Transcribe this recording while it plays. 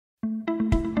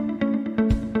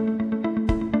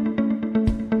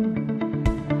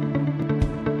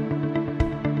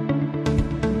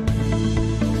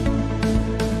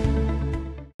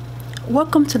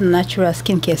Welcome to the Natural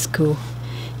Skincare School.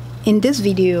 In this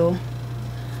video,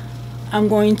 I'm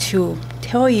going to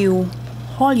tell you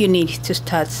all you need to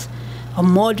start a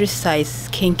moderate size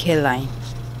skincare line.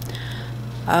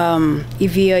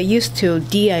 If you are used to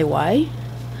DIY,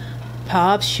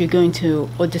 perhaps you're going to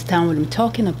understand what I'm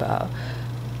talking about.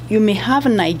 You may have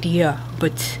an idea,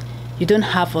 but you don't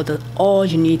have all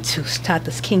you need to start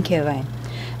a skincare line.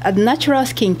 At Natural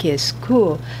Skincare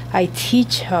School, I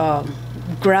teach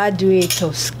graduates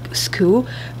of school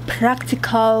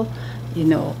practical,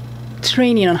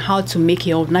 training on how to make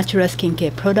your own natural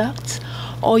skincare products.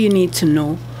 All you need to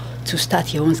know to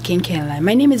start your own skincare line.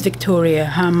 My name is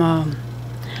Victoria. I'm a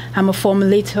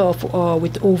formulator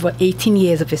with over 18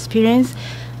 years of experience.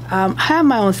 I have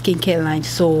my own skincare line,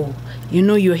 so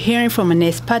you're hearing from an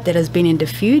expert that has been in the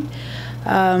field.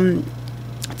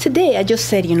 Today, I just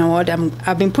said,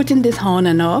 I've been putting this on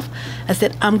and off. I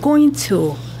said, I'm going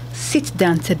to sit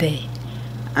down today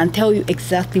and tell you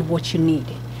exactly what you need.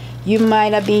 You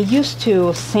might have been used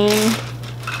to seeing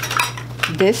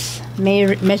this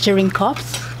measuring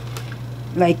cups.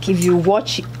 Like if you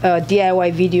watch a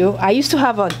DIY video, I used to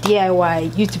have a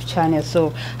DIY YouTube channel,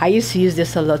 so I used to use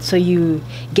this a lot, so you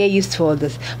get used to all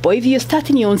this. But if you're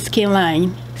starting your own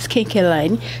skincare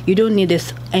line, you don't need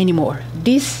this anymore.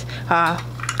 These are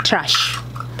trash.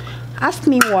 Ask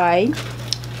me why.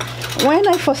 When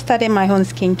I first started my own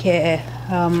skincare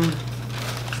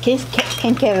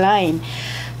line,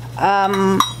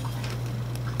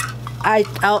 I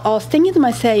was thinking to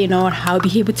myself, I'll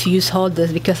be able to use all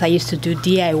this because I used to do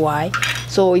DIY.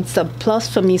 So it's a plus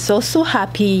for me. So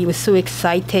happy, was so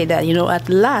excited that, at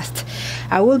last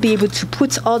I will be able to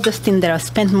put all this thing that I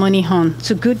spent money on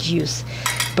to good use.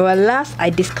 But at last I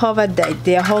discovered that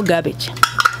they are all garbage.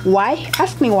 Why?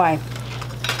 Ask me why.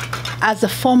 As a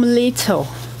formulator,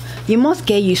 you must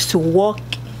get used to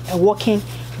working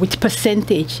with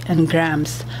percentage and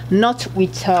grams, not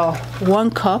with 1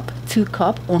 cup, 2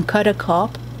 cup, 1/4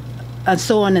 cup, and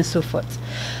so on and so forth.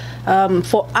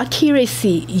 For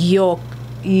accuracy, your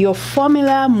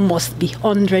formula must be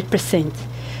 100%.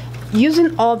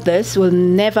 Using all this will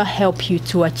never help you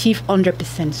to achieve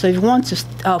 100%. So if you want to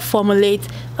formulate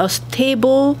a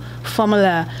stable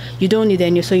formula, you don't need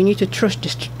any. So you need to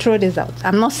throw this out.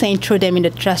 I'm not saying throw them in the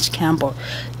trash can, but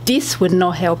this will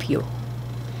not help you.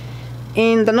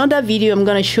 In another video, I'm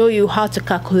going to show you how to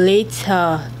calculate,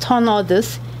 turn all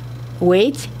this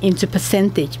weight into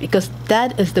percentage, because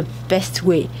that is the best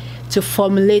way to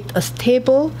formulate a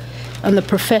stable and a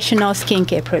professional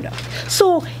skincare product.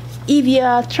 So if you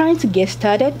are trying to get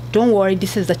started, don't worry,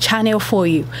 this is the channel for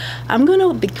you. I'm going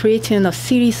to be creating a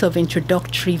series of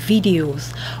introductory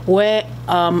videos where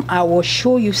I will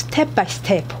show you step by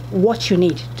step what you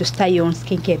need to start your own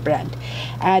skincare brand.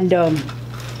 And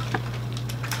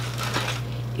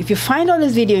if you find all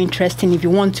this video interesting, if you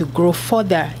want to grow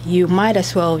further, you might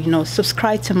as well,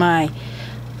 subscribe to my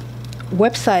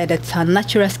website at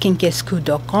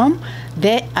naturalskincareschool.com.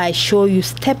 There I show you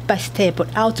step by step on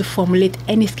how to formulate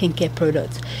any skincare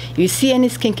product. You see any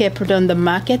skincare product on the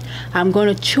market, I'm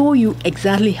going to show you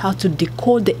exactly how to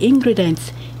decode the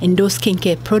ingredients in those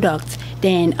skincare products.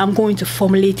 Then I'm going to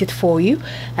formulate it for you,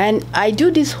 and I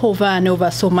do this over and over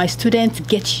so my students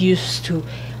get used to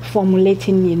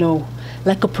formulating,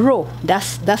 like a pro.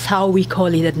 That's how we call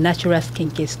it at Natural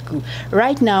Skincare School.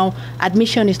 Right now,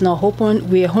 admission is not open.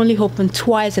 We are only open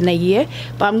twice in a year,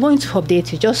 but I'm going to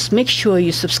update you. Just make sure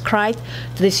you subscribe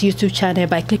to this YouTube channel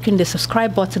by clicking the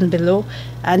subscribe button below,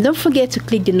 and don't forget to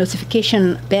click the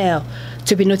notification bell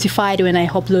to be notified when I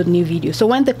upload new videos. So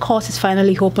when the course is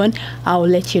finally open, I'll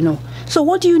let you know. So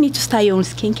what do you need to start your own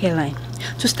skincare line?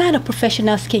 To start a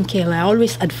professional skincare line, I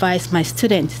always advise my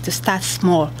students to start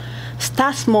small.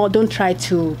 Start small, don't try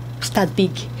to start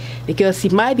big, because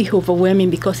it might be overwhelming,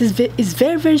 because it's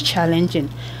very, very challenging.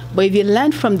 But if you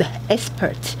learn from the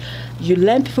expert, you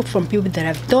learn from people that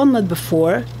have done that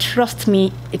before, trust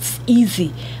me, it's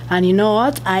easy. And you know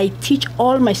what? I teach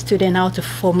all my students how to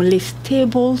formulate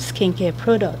stable skincare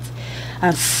products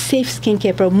and safe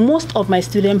skincare products. Most of my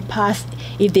students pass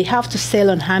if they have to sell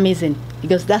on Amazon,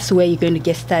 because that's where you're going to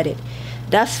get started.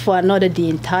 That's for another day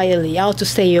entirely, how to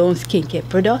sell your own skincare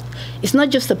product. It's not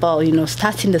just about,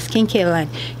 starting the skincare line.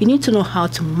 You need to know how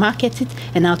to market it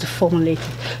and how to formulate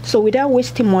it. So without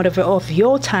wasting more of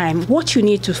your time, what you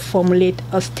need to formulate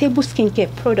a stable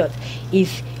skincare product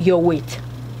is your weight.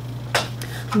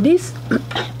 This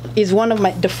is one of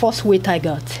the first weight I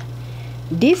got.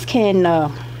 This can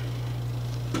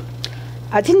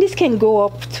I think this can go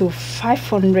up to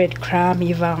 500 gram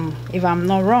if I'm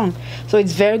not wrong. So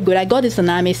it's very good. I got this on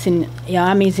Amazon. Yeah,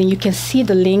 Amazon. You can see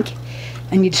the link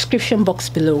in the description box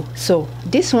below. So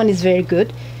this one is very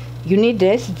good. You need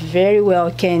this very well.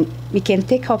 It can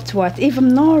take up to what, if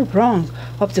I'm not wrong,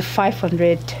 up to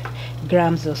 500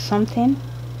 grams or something.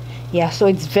 Yeah, so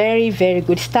it's very, very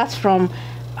good. It starts from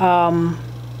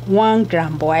 1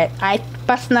 gram, but I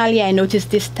personally, I noticed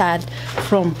this start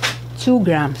from 2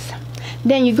 grams.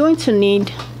 Then you're going to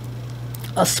need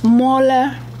a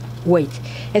smaller weight,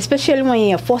 especially when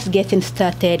you're first getting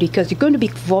started, because you're going to be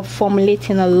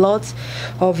formulating a lot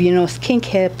of, you know,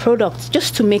 skincare products,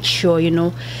 just to make sure, you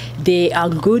know, they are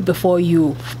good before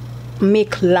you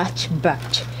make large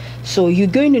batch. So you're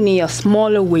going to need a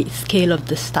smaller weight scale of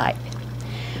this type.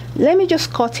 Let me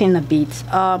just cut in a bit.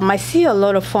 I see a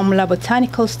lot of Formula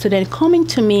Botanical students coming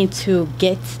to me to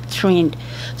get trained.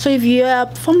 So if you're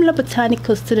a Formula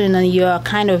Botanical student and you're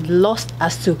kind of lost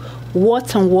as to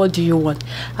what and what do you want,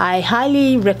 I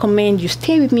highly recommend you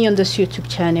stay with me on this YouTube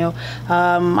channel.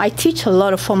 I teach a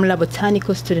lot of Formula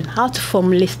Botanical students how to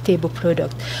formulate stable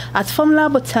products. At Formula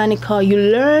Botanical, you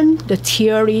learn the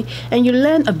theory and you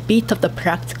learn a bit of the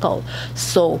practical.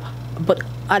 But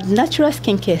at Natural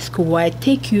Skincare School, where I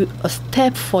take you a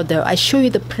step further, I show you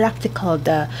the practical.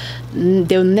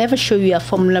 They'll never show you a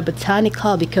Formula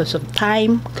Botanical because of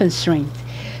time constraints.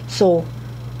 So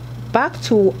back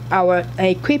to our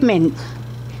equipment.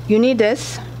 You need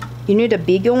this. You need a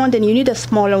bigger one, then you need a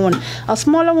smaller one. A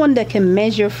smaller one that can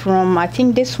measure from, I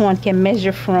think this one can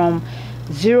measure from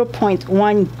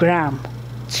 0.1 gram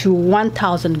to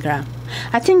 1,000 gram.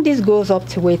 I think this goes up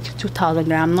to weight 2,000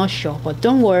 gram. I'm not sure, but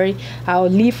don't worry, I'll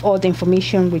leave all the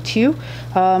information with you.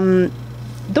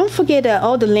 Don't forget that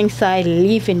all the links I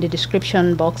leave in the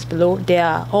description box below, they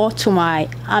are all to my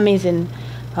Amazon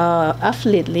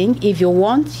affiliate link. If you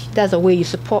want, that's a way you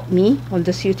support me on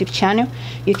this YouTube channel.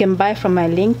 You can buy from my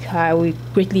link. I would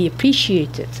greatly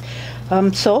appreciate it.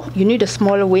 So you need a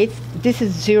smaller weight. This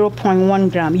is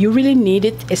 0.1 gram. You really need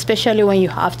it, especially when you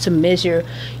have to measure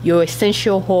your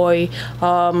essential oil,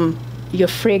 your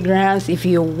fragrance. If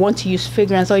you want to use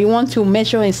fragrance or you want to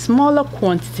measure in smaller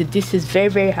quantity, this is very,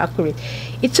 very accurate.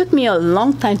 It took me a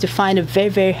long time to find a very,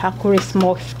 very accurate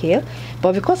small scale,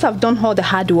 but because I've done all the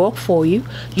hard work for you,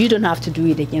 you don't have to do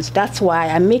it again. So that's why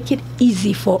I make it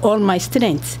easy for all my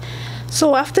students.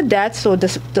 So after that, so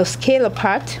the scale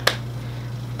apart,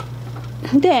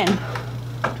 then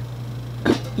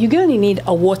you're going to need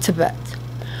a water bath.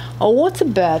 A water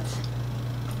bath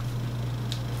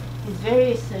is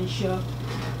very essential.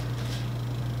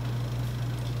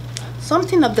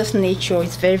 Something of this nature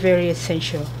is very, very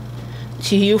essential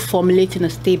to you formulating a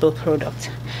stable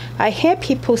product. I hear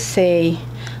people say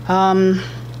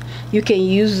you can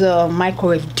use a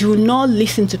microwave. Do not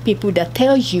listen to people that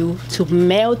tell you to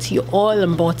melt your oil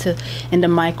and butter in the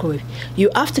microwave. You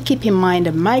have to keep in mind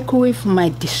the microwave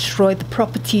might destroy the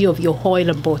property of your oil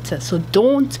and butter. So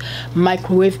don't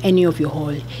microwave any of your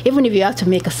oil. Even if you have to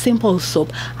make a simple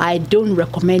soap, I don't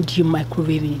recommend you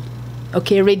microwaving.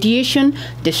 Okay, radiation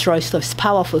destroys stuff. It's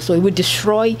powerful, so it will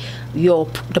destroy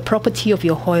the property of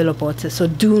your oil or butter. So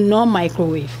do not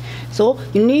microwave. So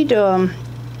you need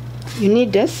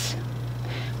this.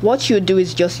 What you do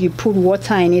is just you put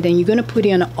water in it and you're going to put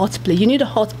it on a hot plate. You need a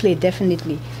hot plate,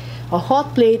 definitely. A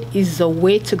hot plate is the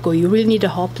way to go. You really need a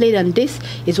hot plate, and this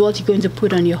is what you're going to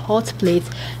put on your hot plate,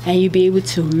 and you'll be able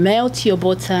to melt your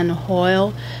butter and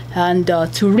oil and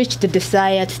to reach the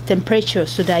desired temperature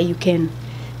so that you can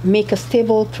make a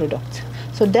stable product.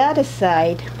 So that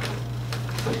aside,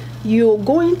 you're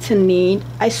going to need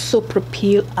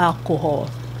isopropyl alcohol.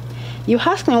 You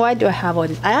ask me, why do I have all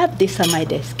this? I have this on my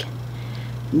desk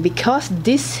because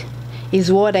this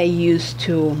is what I use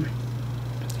to,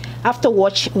 after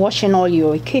washing all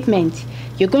your equipment,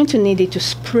 you're going to need it to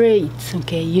spray it.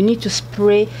 Okay, you need to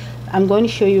spray. I'm going to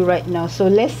show you right now. So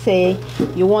let's say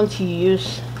you want to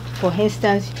use, for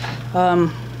instance,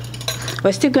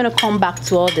 we're still going to come back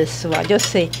to all this. So I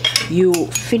just say you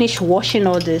finish washing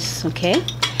all this, okay,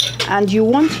 and you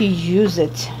want to use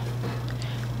it.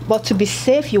 But to be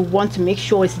safe, you want to make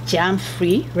sure it's germ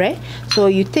free, right? So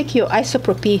you take your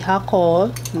isopropyl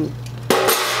alcohol,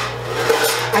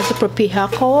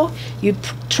 you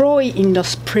throw it in the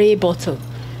spray bottle.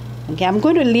 Okay, I'm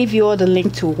going to leave you all the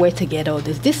link to where to get all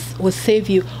this. This will save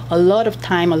you a lot of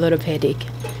time, a lot of headache.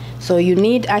 So you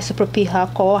need isopropyl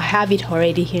alcohol. Have it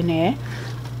already in there.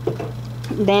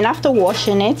 Then after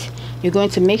washing it, you're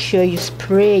going to make sure you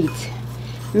spray it.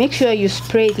 Make sure you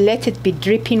spray it. Let it be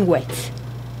dripping wet.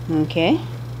 Okay,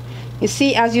 you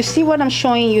see, as you see what I'm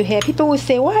showing you here, people will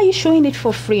say, why are you showing it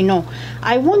for free? No,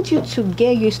 I want you to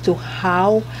get used to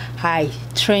how I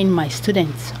train my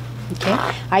students. Okay,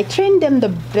 I train them the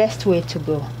best way to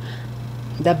go.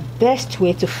 the best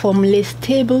way to formulate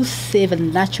stable, safe,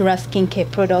 and natural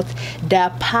skincare products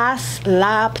that pass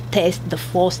lab test the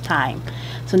first time.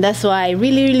 So that's why I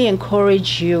really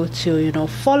encourage you to, you know,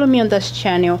 follow me on this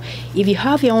channel. If you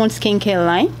have your own skincare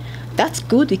line, that's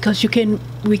good, because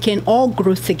we can all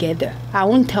grow together. I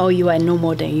won't tell you I know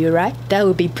more than you, right? That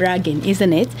would be bragging,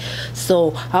 isn't it?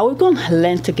 So we're going to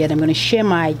learn together. I'm going to share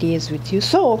my ideas with you.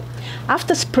 So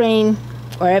after spraying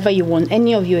wherever you want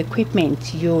any of your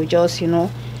equipment, you just, you know,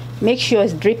 make sure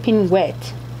it's dripping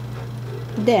wet.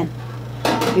 Then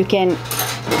you can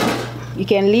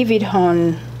leave it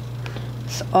on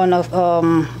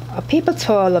a paper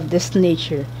towel of this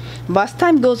nature. But as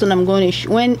time goes on, I'm going to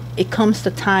when it comes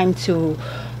to time to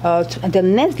the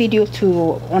next video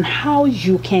on how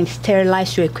you can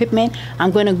sterilize your equipment,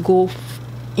 I'm going to go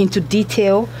into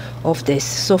detail of this.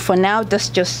 So for now, that's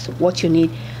just what you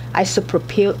need.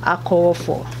 Isopropyl alcohol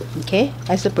for, okay?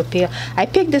 Isopropyl. I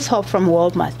picked this up from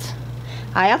Walmart.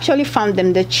 I actually found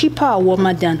them the cheaper at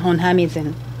Walmart than on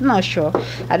Amazon. I'm not sure.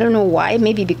 I don't know why.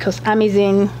 Maybe because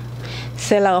Amazon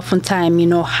seller oftentimes, you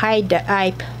know, hide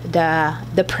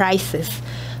the prices.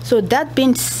 So that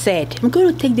being said, I'm going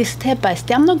to take this step by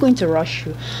step. I'm not going to rush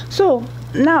you. So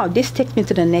now this takes me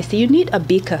to the next thing. You need a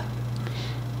beaker,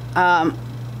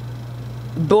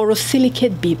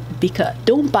 borosilicate beaker.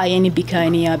 Don't buy any beaker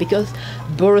anyhow, because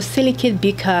borosilicate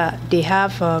beaker, they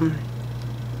have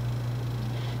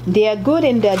they are good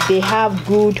in that they have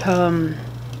good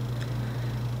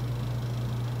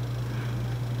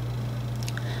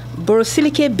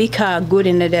borosilicate beaker are good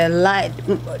in that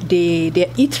they're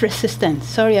heat resistant.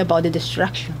 Sorry about the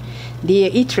distraction. They're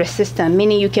heat resistant,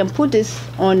 meaning you can put this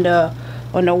on a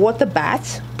water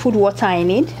bath, put water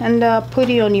in it, and put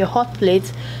it on your hot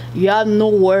plate. You have no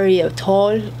worry at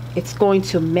all. It's going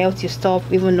to melt your stuff.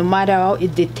 Even no matter how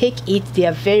they take heat, they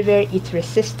are very heat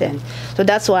resistant. So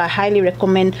that's why I highly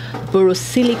recommend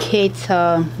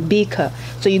borosilicate beaker.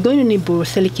 So you're going to need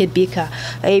borosilicate beaker.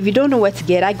 If you don't know where to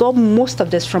get, I got most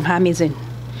of this from Amazon.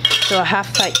 So I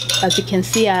have, like, as you can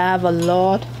see, I have a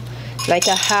lot. Like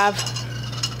I have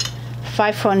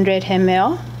 500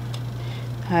 ml.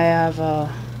 I have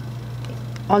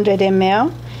 100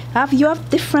 ml. You have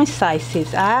different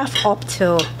sizes. I have up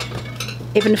to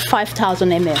even 5,000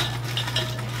 ml.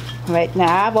 Right now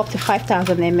I have up to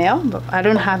 5,000 ml, but I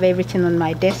don't have everything on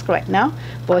my desk right now.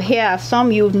 But here are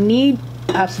some. You need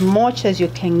as much as you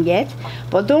can get,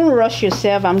 but don't rush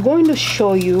yourself. I'm going to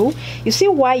show you. You see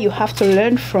why you have to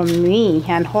learn from me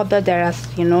and other that has,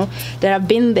 you know, that have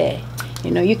been there.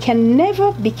 You know, you can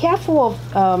never be careful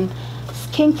of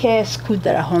skincare schools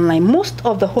that are online. Most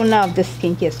of the owner of the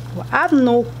skincare school have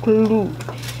no clue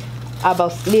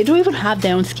about, they don't even have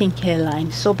their own skincare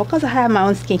line. So because I have my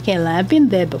own skincare line, I've been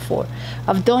there before.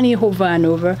 I've done it over and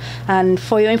over. And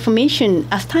for your information,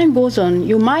 as time goes on,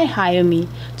 you might hire me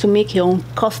to make your own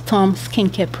custom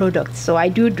skincare products. So I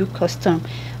do custom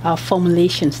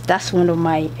formulations. That's one of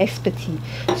my expertise.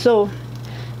 So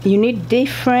you need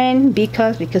different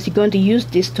beakers, because you're going to use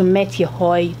this to melt your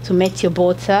oil, to melt your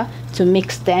butter, to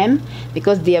mix them,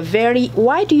 because they are very.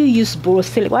 Why do you use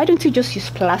borosilicate? Why don't you just use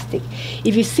plastic?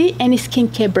 If you see any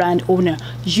skincare brand owner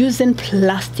using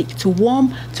plastic to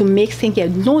warm, to make skincare,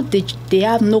 no, they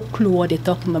have no clue what they're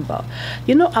talking about.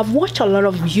 You know, I've watched a lot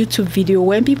of YouTube video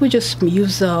when people just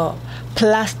use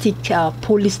plastic,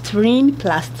 polystyrene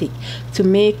plastic to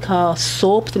make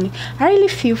soap. I really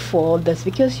feel for all this,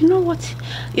 because you know what,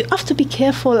 you have to be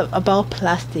careful about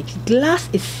plastic. Glass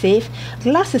is safe.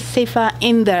 Glass is safer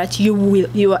in that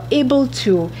you are able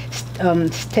to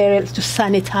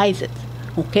sanitize it.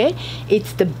 Okay,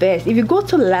 it's the best. If you go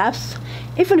to labs,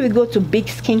 even if you go to big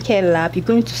skincare lab, you're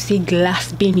going to see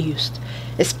glass being used,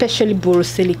 especially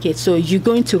borosilicate. So you're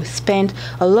going to spend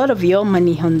a lot of your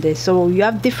money on this. So you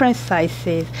have different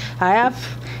sizes. I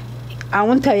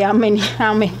won't tell you how many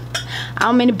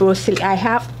borosilicate. I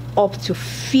have up to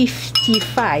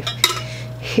 55.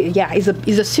 Yeah, it's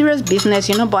a serious business,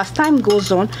 you know. But as time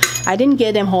goes on, I didn't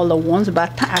get them all at once,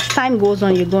 but as time goes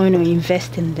on, you're going to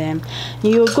invest in them.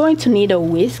 You're going to need a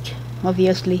whisk,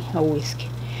 obviously a whisk.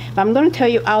 But I'm going to tell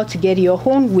you how to get your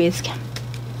own whisk.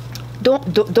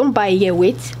 Don't buy here,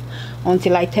 wait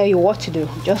until I tell you what to do.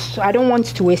 I don't want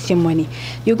you to waste your money.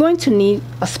 You're going to need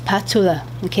a spatula.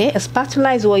 Okay, a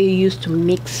spatula is what you use to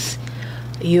mix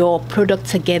your product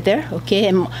together.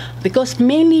 Okay, because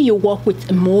mainly you work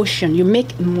with emulsion, you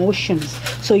make emulsions,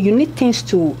 so you need things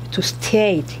to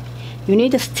stir it. You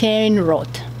need a stirring rod.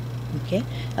 Okay,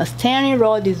 a stirring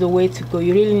rod is the way to go.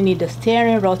 You really need a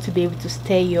stirring rod to be able to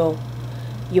stir your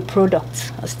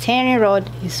products. A stirring rod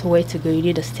is the way to go. You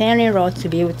need a stirring rod to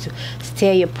be able to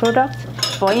stir your product.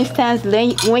 For instance,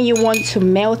 when you want to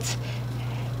melt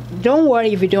don't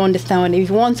worry if you don't understand. If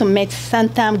you want to mix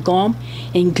xanthan gum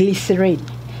and glycerin,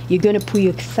 you're going to put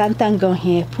your xanthan gum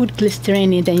here, put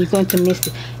glycerin in, then you're going to mix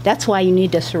it. That's why you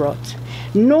need this rod.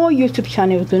 No YouTube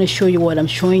channel is going to show you what I'm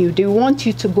showing you. They want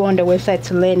you to go on the website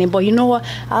to learn it, but you know what,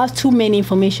 I have too many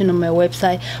information on my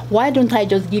website. Why don't I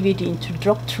just give you the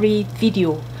introductory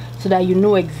video so that you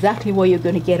know exactly what you're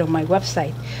going to get on my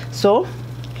website? So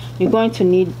you're going to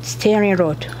need stirring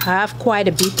rod. I have quite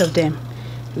a bit of them,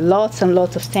 lots and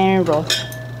lots of stirring rod.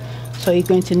 So you're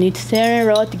going to need stirring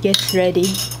rod. Get ready.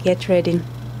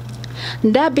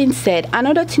 That being said,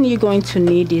 another thing you're going to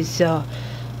need is I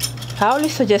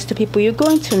always suggest to people, you're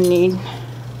going to need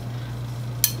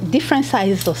different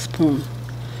sizes of spoon.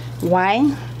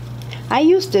 Why? I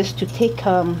use this to take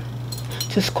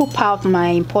to scoop out my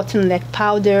important like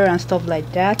powder and stuff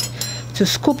like that. To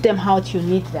scoop them out, you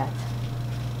need that.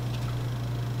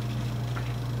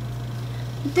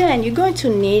 Then you're going to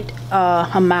need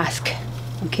a mask.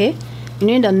 Okay, you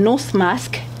need a nose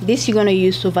mask. This you're going to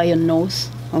use over your nose,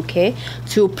 okay,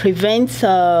 to prevent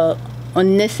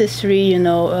unnecessary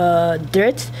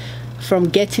dirt from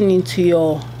getting into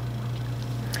your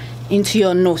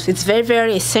nose. It's very,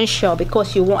 very essential,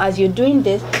 because you want, as you're doing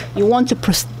this, you want to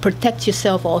protect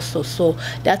yourself also. So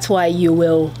that's why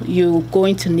you're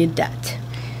going to need that.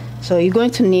 So you're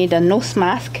going to need a nose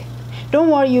mask. Don't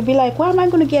worry, you'll be like, where am I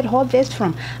going to get all this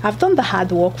from? I've done the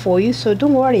hard work for you, so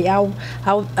don't worry. I'll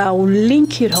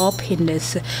link it up in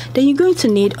this. Then you're going to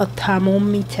need a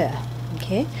thermometer.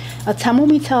 Okay, a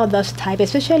thermometer of this type,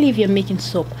 especially if you're making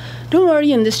soap. Don't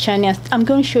worry, on this channel I'm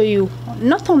going to show you,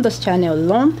 not on this channel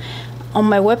alone, on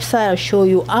my website I'll show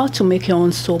you how to make your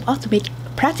own soap, how to make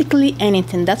practically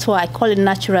anything. That's why I call it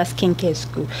Natural Skincare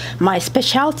School. My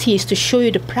specialty is to show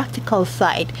you the practical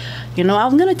side.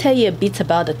 I'm going to tell you a bit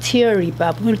about the theory,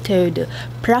 but I'm going to tell you the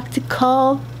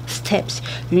practical steps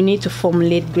you need to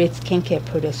formulate great skincare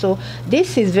products. So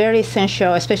this is very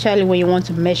essential, especially when you want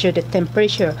to measure the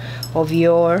temperature of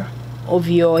your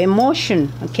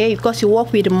emulsion, okay, because you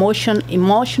work with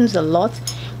emulsions a lot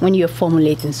when you're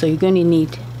formulating. So you're going to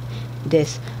need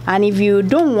this. And if you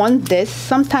don't want this,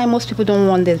 sometimes most people don't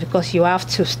want this because you have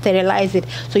to sterilize it,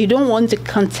 so you don't want to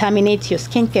contaminate your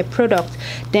skincare product,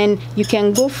 then you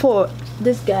can go for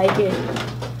this guy here.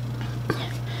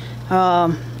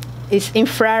 It's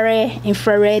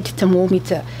infrared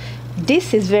thermometer.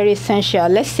 This is very essential.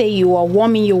 Let's say you are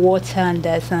warming your water and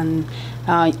there's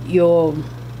your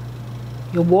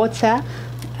water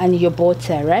and your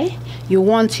butter, right? You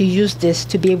want to use this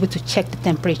to be able to check the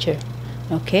temperature.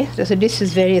 Okay, so this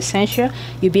is very essential.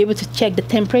 You'll be able to check the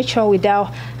temperature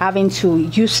without having to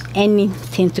use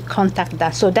anything to contact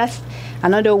that. So that's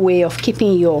another way of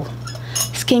keeping your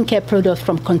skincare product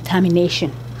from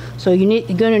contamination. So you're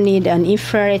going to need an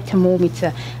infrared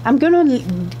thermometer. I'm going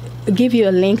to give you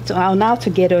a link to how to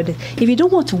get all this. If you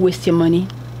don't want to waste your money,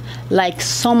 like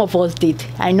some of us did.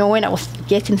 I know when I was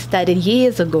getting started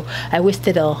years ago, I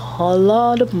wasted a whole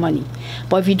lot of money.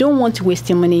 But if you don't want to waste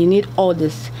your money, you need all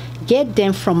this. Get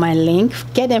them from my link.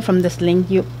 Get them from this link.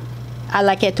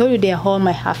 Like I told you, they are all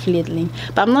my affiliate link.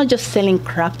 But I'm not just selling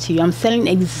crap to you. I'm selling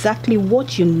exactly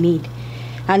what you need.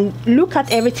 And look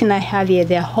at everything I have here.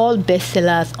 They're all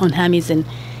bestsellers on Amazon.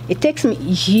 It takes me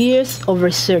years of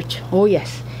research. Oh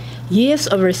yes, years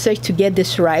of research to get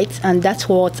this right. And that's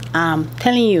what I'm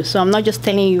telling you. So I'm not just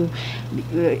telling you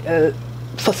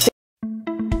for